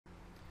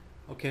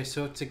Okay,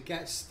 so to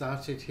get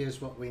started,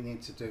 here's what we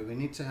need to do. We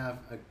need to have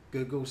a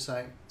Google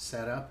site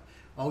set up.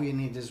 All you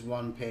need is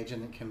one page,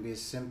 and it can be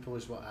as simple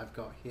as what I've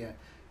got here.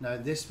 Now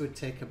this would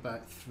take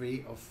about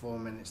 3 or 4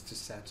 minutes to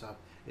set up.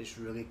 It's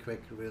really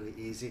quick, really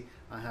easy.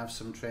 I have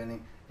some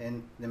training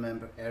in the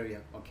member area.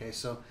 Okay,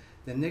 so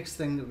the next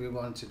thing that we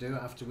want to do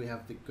after we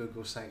have the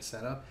Google site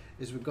set up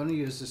is we're going to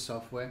use the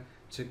software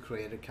to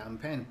create a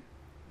campaign.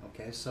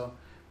 Okay, so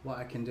what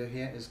I can do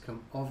here is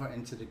come over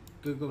into the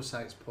Google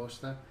Sites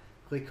poster,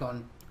 click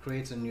on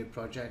create a new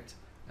project,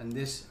 and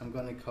this I'm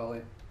going to call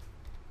it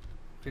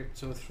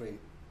Crypto 3.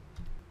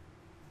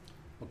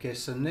 Okay,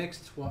 so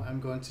next what I'm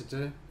going to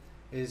do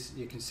is,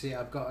 you can see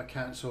I've got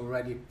accounts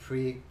already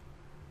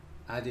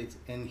pre-added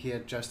in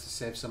here just to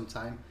save some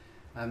time.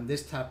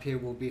 This tab here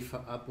will be for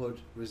upload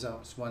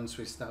results once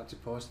we start to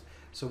post.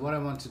 So what I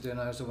want to do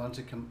now is I want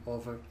to come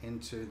over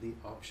into the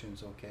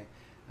options, okay,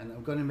 and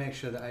I'm going to make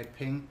sure that I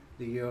ping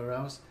the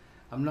URLs.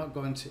 I'm not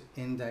going to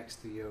index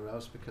the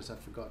URLs because I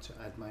forgot to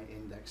add my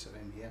indexer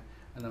in here,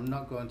 and I'm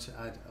not going to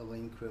add a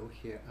link wheel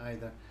here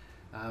either.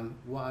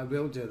 What I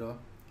will do though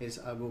is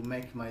I will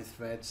make my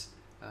threads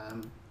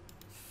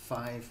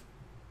 5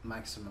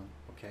 maximum,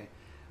 okay,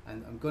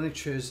 and I'm going to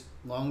choose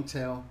long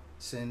tail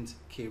send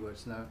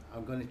keywords. Now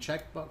I'm going to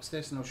checkbox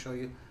this and I'll show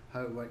you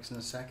how it works in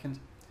a second.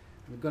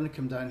 I'm going to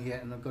come down here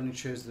and I'm going to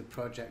choose the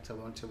project I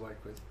want to work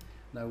with.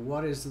 Now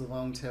what is the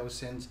long tail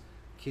send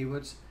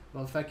keywords?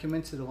 Well, if I come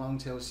into the long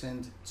tail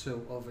send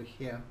tool over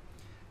here,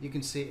 you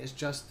can see it's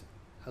just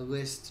a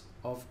list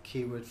of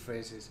keyword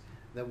phrases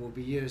that will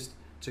be used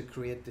to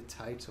create the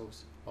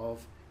titles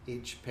of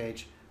each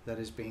page that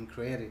is being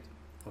created.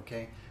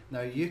 Okay,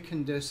 now you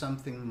can do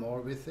something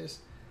more with this,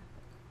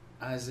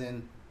 as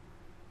in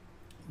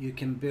you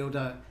can build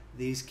out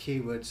these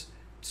keywords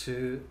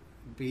to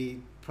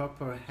be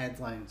proper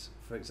headlines,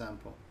 for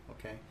example.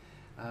 Okay,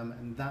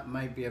 and that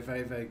might be a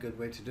very, very good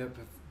way to do it,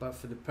 but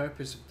for the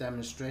purpose of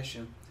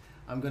demonstration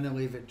I'm going to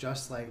leave it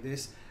just like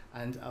this,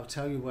 and I'll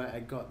tell you where I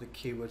got the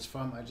keywords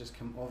from. I just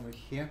come over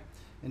here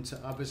into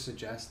Other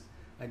Suggest.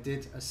 I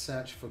did a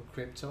search for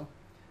crypto.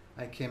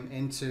 I came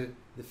into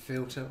the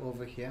filter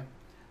over here.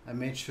 I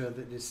made sure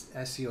that this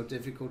SEO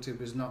difficulty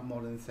was not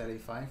more than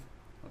 35.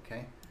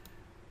 Okay,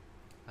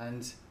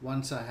 and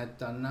once I had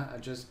done that, I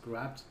just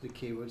grabbed the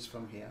keywords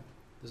from here.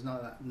 There's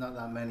not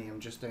that many. I'm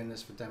just doing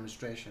this for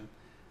demonstration,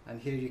 and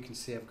here you can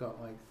see I've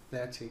got like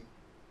 30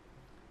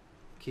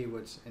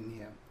 keywords in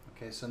here.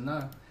 Okay, so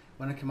now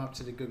when I come up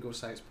to the Google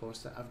Sites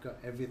poster, I've got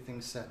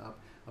everything set up.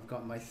 I've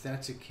got my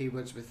 30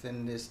 keywords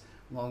within this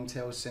long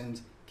tail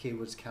send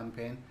keywords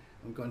campaign.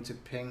 I'm going to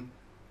ping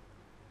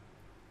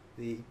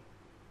the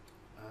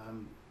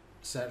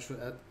search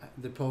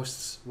the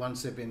posts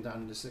once they've been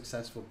done, the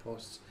successful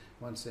posts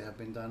once they have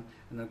been done,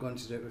 and I'm going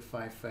to do it with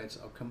 5 threads.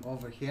 I'll come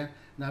over here.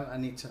 Now I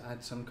need to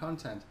add some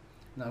content.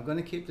 Now I'm going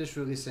to keep this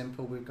really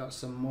simple. We've got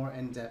some more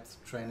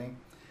in-depth training.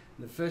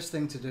 The first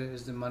thing to do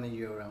is the money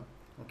URL.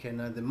 Okay,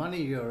 now the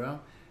money URL,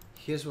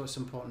 here's what's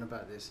important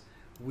about this.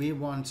 We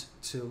want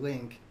to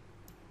link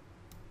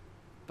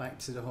back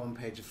to the home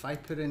page. If I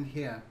put in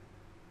here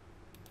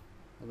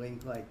a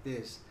link like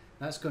this,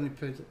 that's going to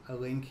put a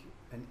link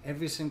in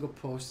every single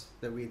post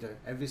that we do,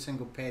 every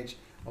single page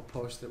or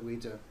post that we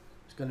do.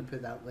 It's going to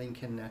put that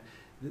link in there.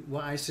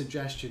 What I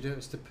suggest you do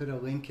is to put a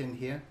link in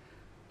here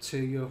to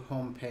your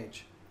home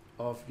page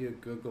of your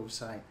Google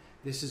site.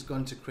 This is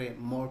going to create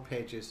more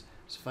pages.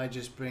 So if I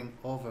just bring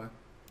over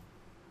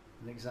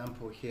an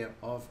example here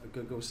of a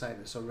Google site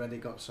that's already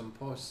got some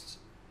posts,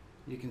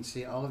 you can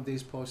see all of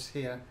these posts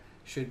here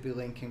should be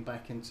linking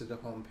back into the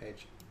home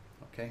page.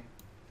 Okay,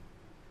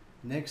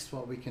 next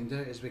what we can do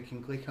is we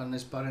can click on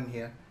this button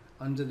here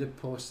under the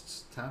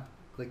posts tab,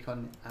 click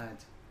on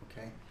add.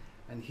 Okay,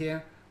 and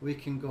here we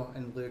can go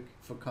and look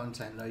for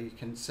content. Now you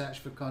can search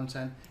for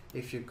content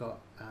if you've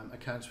got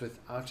accounts with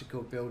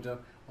Article Builder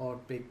or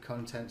Big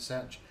Content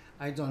Search.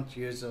 I don't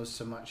use those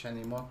so much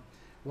anymore.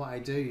 What I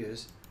do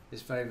use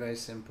is very, very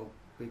simple.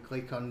 We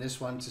click on this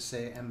one to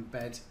say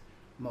embed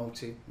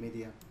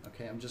multimedia.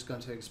 Okay, I'm just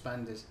going to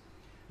expand this.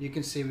 You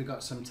can see we've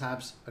got some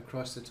tabs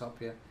across the top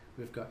here.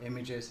 We've got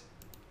images,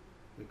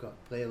 we've got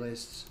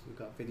playlists, we've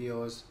got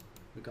videos,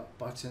 we've got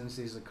buttons.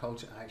 These are call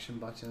to action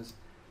buttons.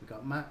 We've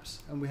got maps,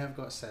 and we have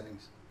got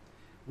settings.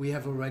 We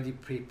have already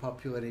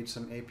pre-populated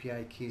some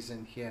API keys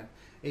in here.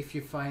 If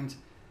you find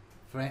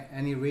for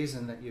any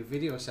reason that your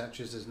video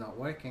searches is not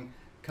working,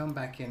 come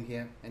back in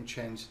here and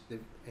change the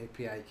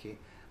API key.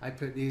 I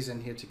put these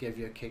in here to give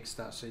you a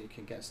kickstart so you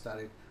can get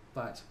started,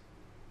 but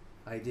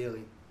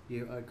ideally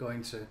you are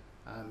going to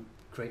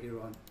create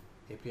your own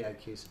API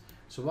keys.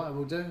 So what I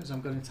will do is I'm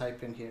going to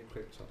type in here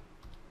crypto.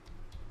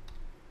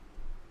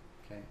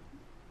 Okay,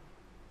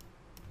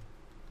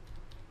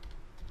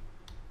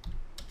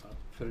 I'll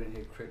put in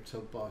here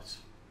crypto bot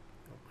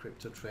or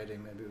crypto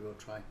trading, maybe we'll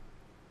try.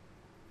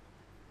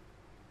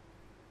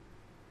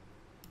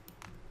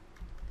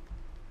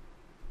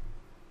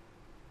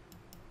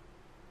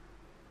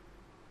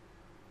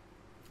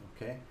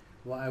 Okay,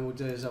 what I will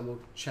do is I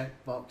will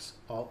checkbox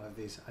all of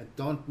these. I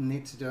don't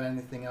need to do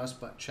anything else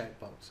but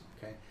checkbox.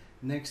 Okay,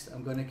 Next,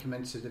 I'm going to come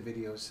into the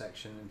video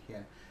section in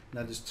here.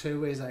 Now there's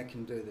two ways I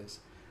can do this.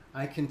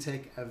 I can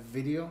take a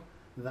video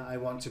that I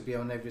want to be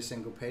on every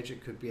single page.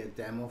 It could be a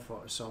demo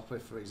for a software,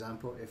 for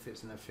example, if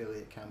it's an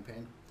affiliate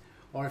campaign.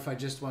 Or if I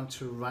just want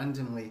to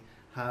randomly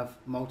have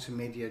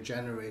multimedia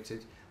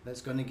generated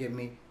that's going to give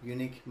me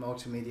unique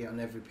multimedia on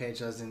every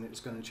page, as in it's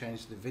going to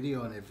change the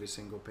video on every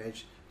single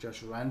page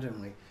just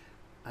randomly.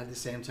 At the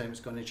same time, it's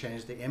going to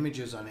change the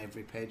images on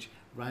every page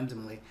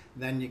randomly.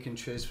 Then you can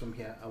choose from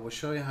here. I will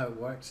show you how it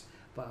works,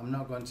 but I'm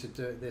not going to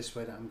do it this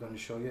way that I'm going to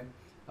show you.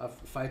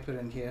 If I put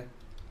in here,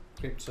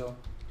 crypto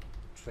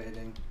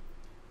trading,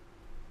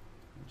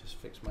 just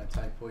fix my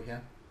typo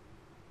here,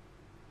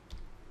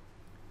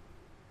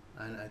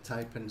 and I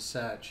type in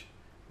search,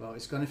 well,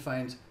 it's going to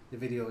find the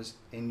videos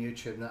in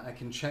YouTube. Now I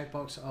can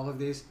checkbox all of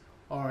these,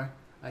 or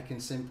I can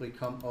simply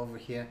come over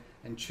here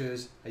and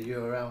choose a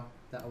URL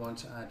that I want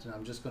to add, and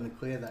I'm just going to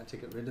clear that to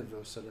get rid of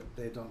those so that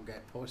they don't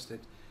get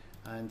posted.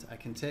 And I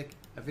can take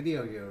a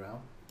video URL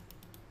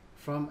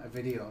from a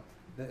video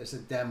that is a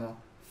demo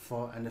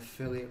for an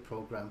affiliate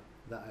program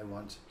that I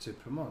want to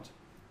promote.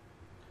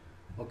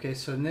 Okay,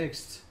 so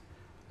next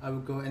I will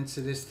go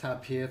into this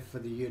tab here for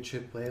the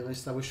YouTube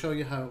playlist. I will show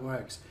you how it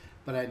works,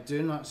 but I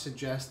do not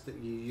suggest that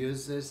you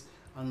use this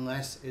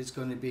unless it's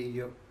going to be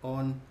your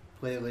own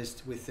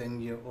playlist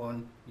within your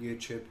own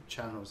YouTube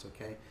channels.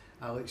 Okay,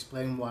 I'll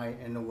explain why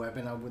in a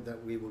webinar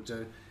that we will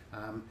do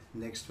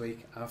next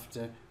week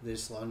after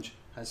this launch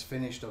has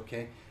finished.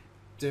 Okay,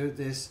 do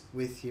this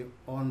with your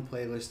own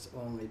playlist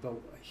only. But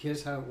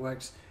here's how it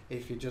works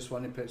if you just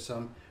want to put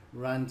some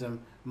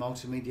random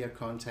multimedia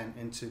content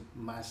into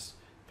mass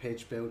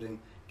page building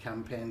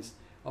campaigns.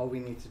 All we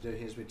need to do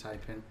here is we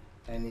type in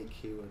any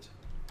keyword.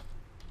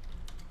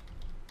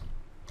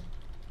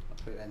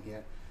 I'll put in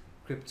here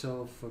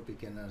crypto for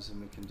beginners,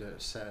 and we can do a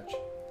search.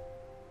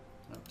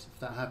 Oops, if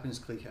that happens,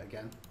 click it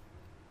again.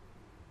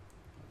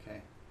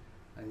 Okay,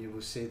 and you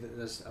will see that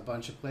there's a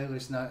bunch of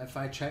playlists. Now if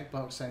I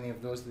checkbox any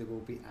of those, they will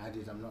be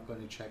added. I'm not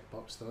going to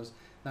checkbox those.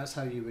 That's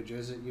how you would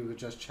use it. You would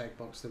just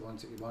checkbox the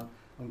ones that you want.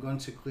 I'm going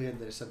to clear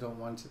this, I don't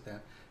want it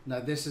there. Now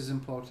this is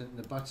important,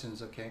 the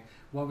buttons. Okay,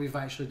 what we've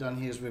actually done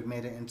here is we've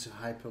made it into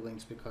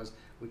hyperlinks because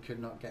we could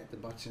not get the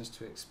buttons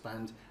to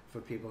expand for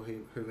people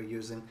who are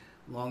using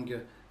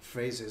longer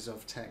phrases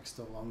of text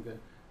or longer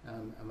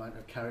amount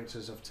of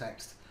characters of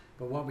text.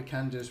 But what we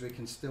can do is we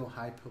can still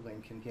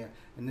hyperlink in here,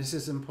 and this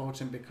is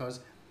important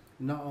because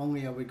not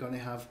only are we going to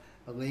have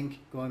a link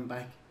going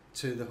back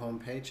to the home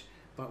page,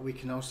 but we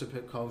can also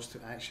put calls to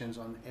actions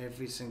on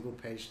every single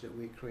page that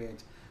we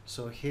create.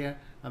 So here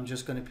I'm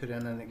just going to put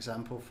in an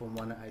example from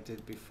one that I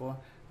did before.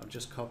 I'll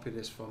just copy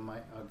this from my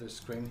other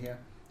screen here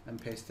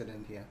and paste it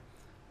in here.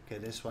 Okay,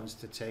 this one's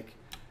to take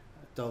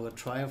 $1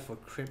 trial for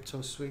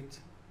Crypto Suite,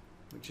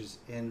 which is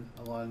in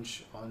a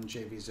launch on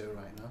JVZoo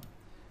right now.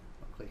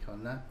 I'll click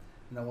on that.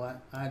 Now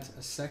I'll add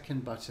a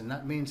second button.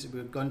 That means that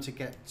we're going to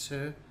get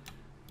 2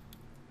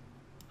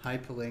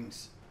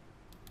 hyperlinks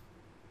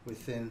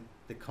within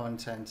the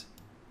content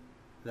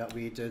that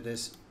we do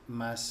this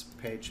mass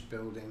page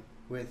building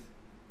with.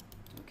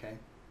 Okay,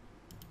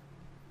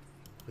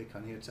 click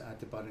on here to add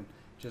the button.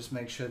 Just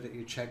make sure that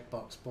you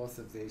checkbox both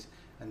of these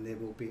and they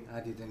will be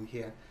added in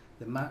here.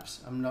 The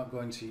maps I'm not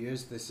going to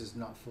use. This is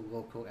not for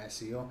local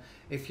SEO.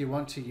 If you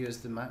want to use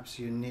the maps,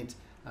 you need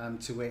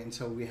to wait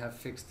until we have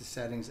fixed the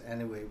settings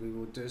anyway. We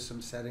will do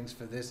some settings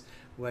for this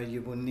where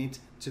you will need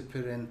to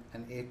put in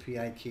an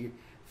API key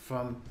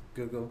from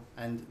Google,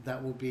 and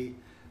that will be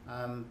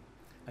an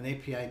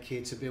API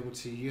key to be able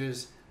to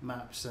use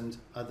maps and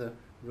other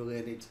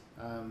related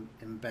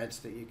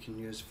embeds that you can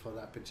use for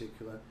that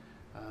particular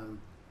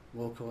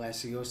local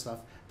SEO stuff,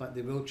 but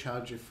they will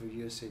charge you for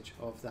usage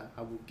of that.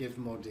 I will give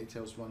more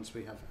details once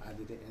we have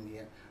added it in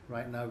here.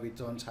 Right now we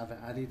don't have it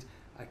added.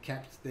 I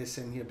kept this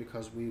in here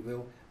because we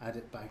will add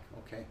it back.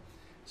 Okay,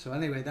 so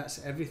anyway,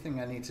 that's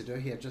everything I need to do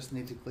here. Just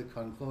need to click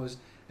on close,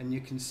 and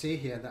you can see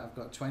here that I've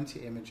got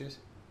 20 images.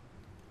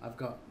 I've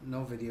got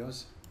no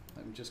videos.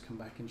 Let me just come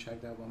back and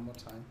check that one more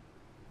time.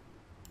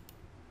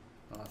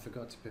 Oh, I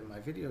forgot to put my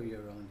video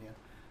URL in here.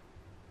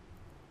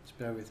 Just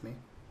bear with me.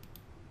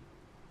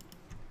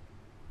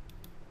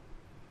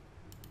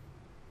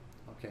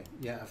 Okay,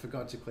 yeah, I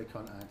forgot to click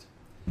on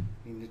add.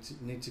 You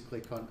need to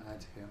click on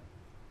add here.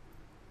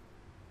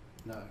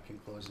 Now I can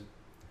close it.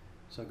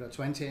 So I've got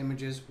 20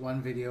 images,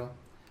 1 video,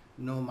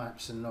 no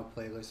maps and no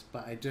playlist,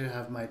 but I do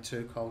have my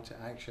 2 call to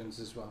actions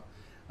as well.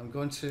 I'm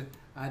going to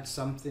add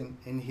something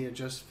in here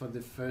just for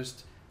the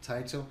first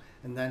title,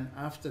 and then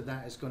after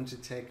that it's going to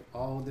take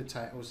all the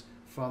titles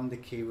from the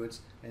keywords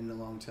in the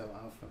long tail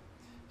alpha.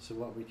 So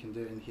what we can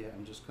do in here,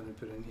 I'm just going to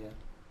put in here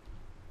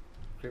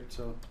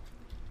crypto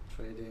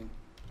trading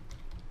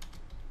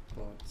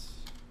bots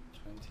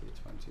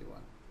 2021,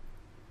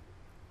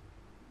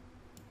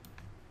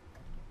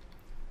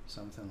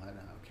 something like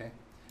that. Okay,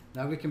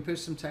 now we can put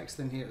some text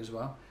in here as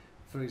well.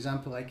 For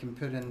example, I can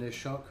put in the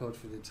shortcode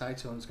for the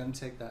title, and it's going to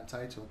take that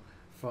title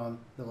from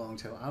the long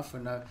tail alpha.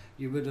 Now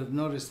you would have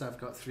noticed I've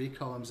got 3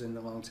 columns in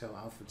the long tail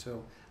alpha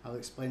tool. I'll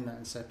explain that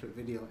in a separate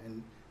video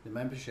in the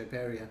membership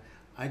area,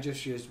 I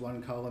just used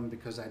one column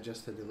because I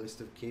just had a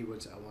list of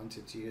keywords I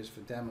wanted to use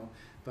for demo.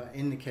 But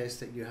in the case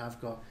that you have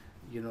got,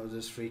 you know,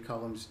 those 3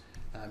 columns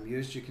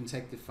used, you can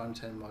take the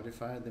front end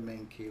modifier, the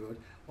main keyword,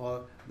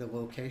 or the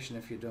location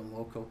if you're doing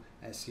local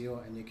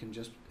SEO, and you can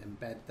just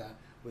embed that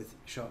with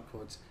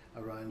shortcodes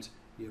around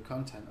your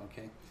content.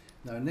 Okay,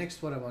 now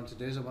next what I want to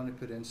do is I want to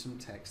put in some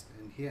text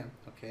in here.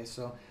 Okay,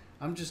 so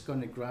I'm just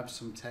going to grab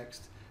some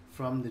text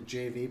from the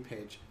JV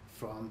page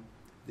from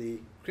the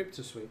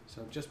Crypto Suite,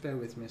 so just bear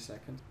with me a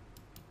second.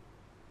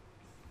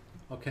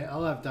 Okay,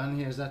 all I've done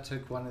here is I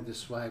took one of the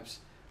swipes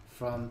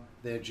from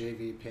their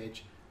JV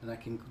page, and I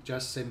can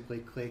just simply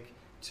click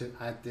to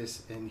add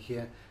this in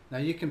here. Now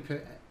you can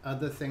put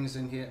other things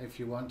in here if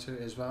you want to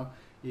as well.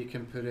 You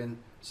can put in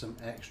some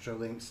extra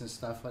links and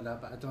stuff like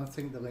that, but I don't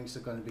think the links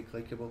are going to be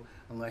clickable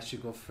unless you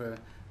go for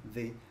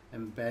the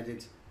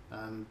embedded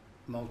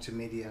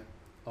multimedia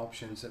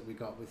options that we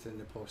got within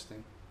the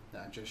posting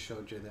that I just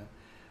showed you there.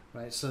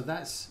 Right, so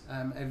that's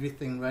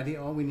everything ready.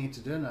 All we need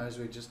to do now is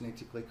we just need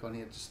to click on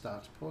here to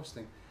start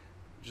posting.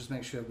 Just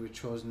make sure we've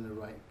chosen the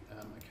right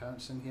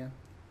accounts in here.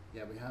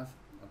 Yeah, we have.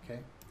 Okay,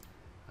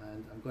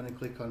 and I'm going to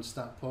click on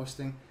start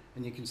posting,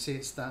 and you can see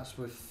it starts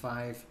with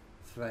 5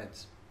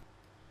 threads.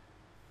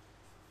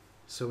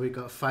 So we've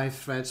got 5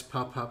 threads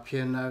pop up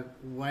here. Now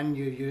when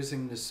you're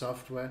using the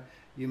software,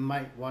 you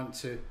might want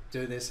to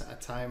do this at a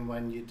time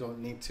when you don't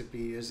need to be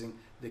using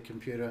the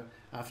computer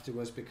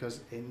afterwards,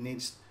 because it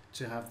needs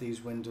to have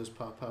these windows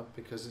pop up,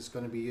 because it's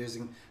going to be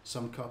using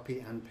some copy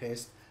and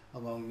paste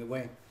along the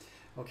way.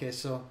 Okay,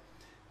 so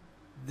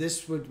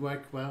this would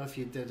work well if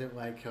you did it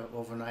like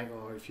overnight,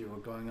 or if you were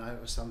going out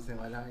or something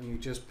like that, and you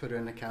just put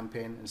in a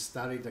campaign and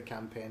started the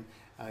campaign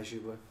as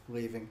you were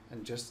leaving,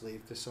 and just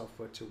leave the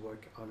software to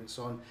work on its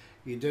own.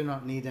 You do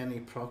not need any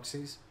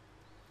proxies,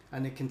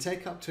 and it can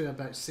take up to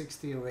about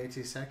 60 or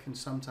 80 seconds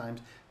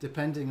sometimes,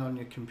 depending on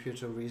your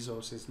computer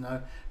resources.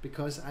 Now,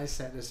 because I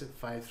set this at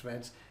 5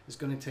 threads, it's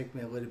going to take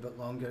me a little bit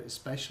longer,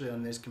 especially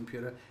on this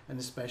computer, and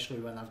especially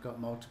when I've got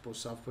multiple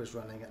softwares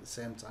running at the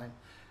same time,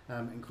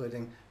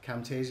 including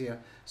Camtasia.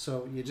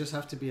 So you just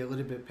have to be a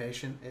little bit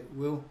patient. It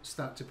will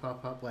start to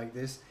pop up like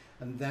this,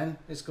 and then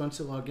it's going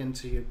to log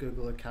into your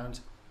Google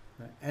account.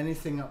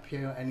 Anything up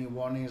here, any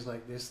warnings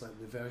like this, like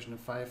the version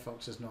of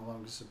Firefox is no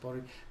longer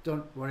supported,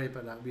 don't worry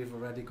about that. We've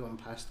already gone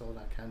past all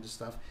that kind of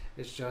stuff.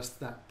 It's just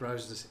that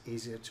browser's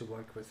easier to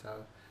work with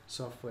our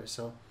software.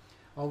 So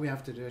all we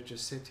have to do is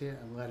just sit here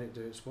and let it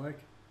do its work,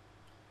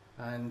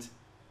 and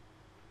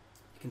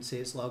you can see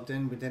it's logged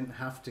in. We didn't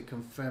have to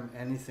confirm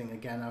anything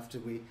again after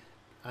we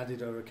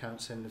added our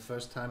accounts in the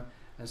first time,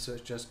 and so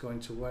it's just going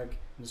to work,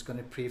 and it's going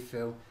to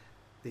pre-fill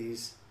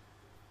these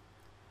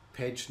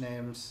page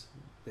names,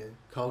 the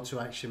call to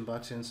action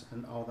buttons,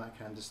 and all that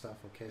kind of stuff.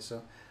 Okay,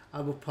 so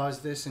I will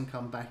pause this and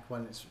come back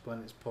when it's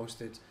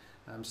posted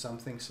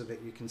something, so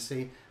that you can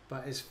see.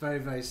 But it's very,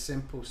 very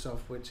simple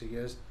software to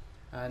use,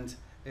 and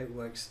it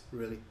works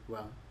really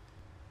well.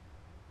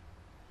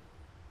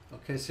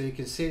 Okay, so you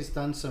can see it's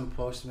done some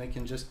posts, and we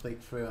can just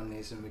click through on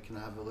these and we can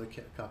have a look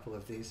at a couple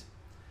of these.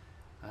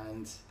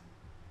 And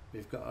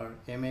we've got our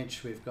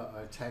image, we've got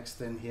our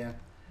text in here,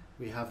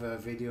 we have our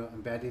video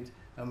embedded,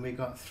 and we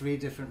got 3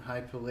 different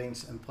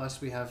hyperlinks, and plus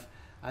we have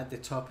at the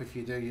top, if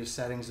you do your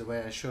settings the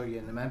way I show you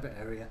in the member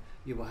area,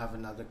 you will have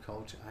another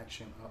call to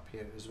action up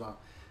here as well.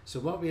 So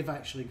what we've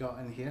actually got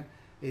in here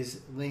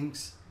is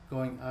links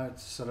going out,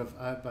 sort of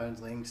outbound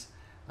links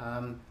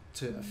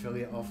to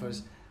affiliate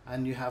offers,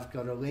 and you have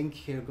got a link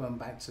here going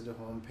back to the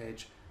home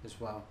page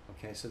as well.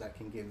 Okay, so that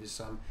can give you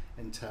some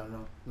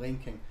internal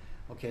linking.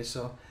 Okay,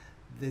 so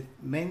the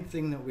main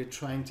thing that we're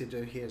trying to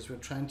do here is we're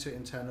trying to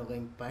internal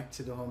link back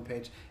to the home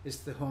page. It's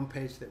the home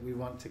page that we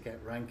want to get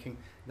ranking.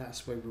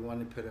 That's where we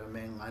want to put our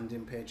main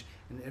landing page,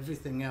 and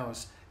everything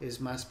else is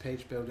mass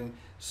page building,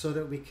 so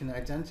that we can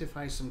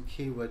identify some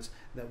keywords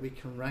that we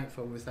can rank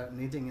for without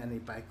needing any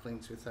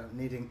backlinks, without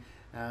needing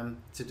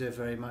to do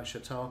very much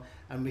at all,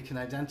 and we can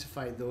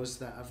identify those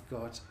that have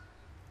got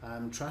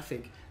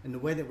traffic. And the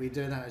way that we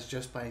do that is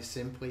just by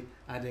simply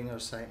adding our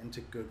site into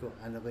Google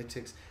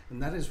Analytics,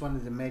 and that is one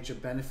of the major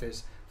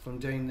benefits from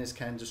doing this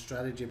kind of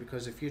strategy,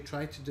 because if you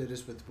try to do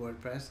this with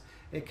WordPress,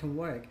 it can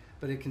work,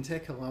 but it can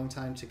take a long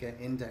time to get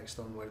indexed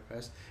on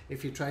WordPress.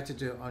 If you try to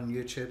do it on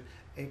YouTube,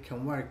 it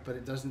can work, but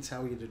it doesn't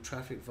tell you the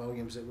traffic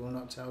volumes, it will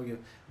not tell you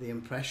the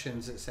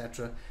impressions,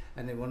 etc.,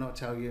 and it will not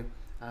tell you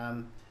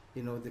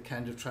you know, the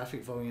kind of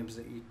traffic volumes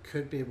that you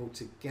could be able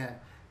to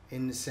get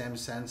in the same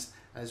sense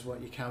as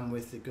what you can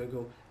with the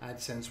Google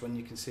AdSense, when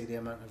you can see the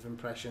amount of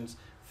impressions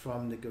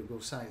from the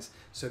Google sites.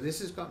 So this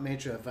has got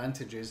major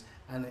advantages,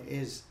 and it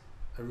is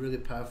a really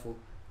powerful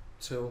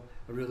tool,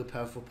 a really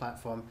powerful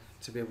platform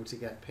to be able to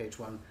get page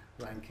 1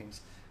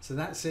 rankings. So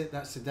that's it,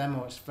 that's the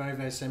demo. It's very,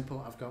 very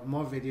simple. I've got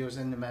more videos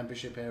in the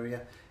membership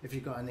area. If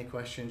you've got any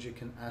questions, you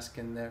can ask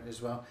in there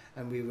as well,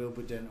 and we will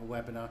be doing a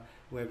webinar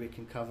where we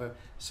can cover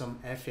some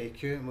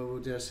FAQ, and we will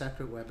do a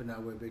separate webinar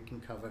where we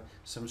can cover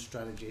some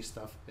strategy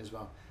stuff as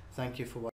well. Thank you for watching.